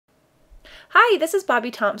Hi, this is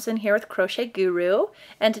Bobby Thompson here with Crochet Guru,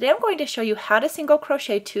 and today I'm going to show you how to single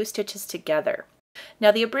crochet 2 stitches together.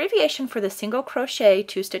 Now the abbreviation for the single crochet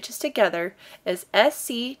 2 stitches together is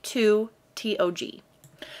sc2tog.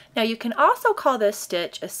 Now you can also call this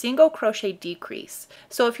stitch a single crochet decrease.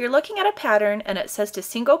 So if you're looking at a pattern and it says to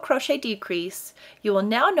single crochet decrease, you will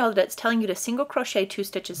now know that it's telling you to single crochet 2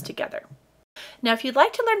 stitches together. Now if you'd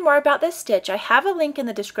like to learn more about this stitch, I have a link in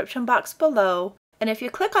the description box below. And if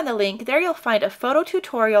you click on the link, there you'll find a photo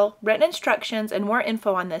tutorial, written instructions, and more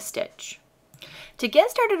info on this stitch. To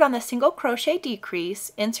get started on the single crochet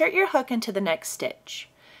decrease, insert your hook into the next stitch.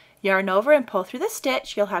 Yarn over and pull through the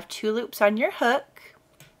stitch. You'll have 2 loops on your hook.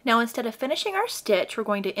 Now instead of finishing our stitch, we're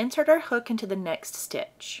going to insert our hook into the next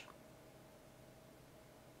stitch.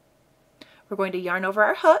 We're going to yarn over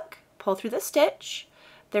our hook, pull through the stitch.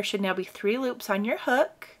 There should now be 3 loops on your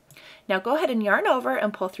hook. Now go ahead and yarn over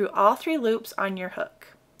and pull through all 3 loops on your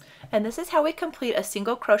hook. And this is how we complete a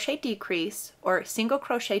single crochet decrease or single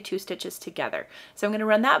crochet 2 stitches together. So I'm going to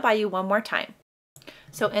run that by you one more time.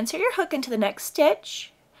 So insert your hook into the next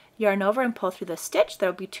stitch, yarn over and pull through the stitch. There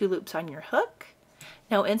will be 2 loops on your hook.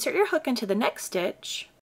 Now insert your hook into the next stitch,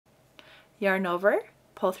 yarn over,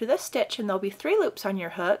 pull through the stitch, and there'll be 3 loops on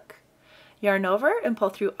your hook. Yarn over and pull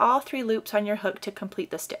through all 3 loops on your hook to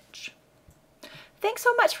complete the stitch. Thanks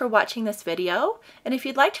so much for watching this video, and if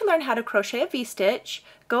you'd like to learn how to crochet a V-stitch,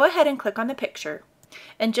 go ahead and click on the picture.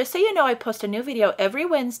 And just so you know, I post a new video every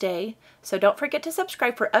Wednesday, so don't forget to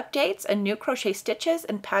subscribe for updates and new crochet stitches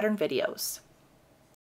and pattern videos.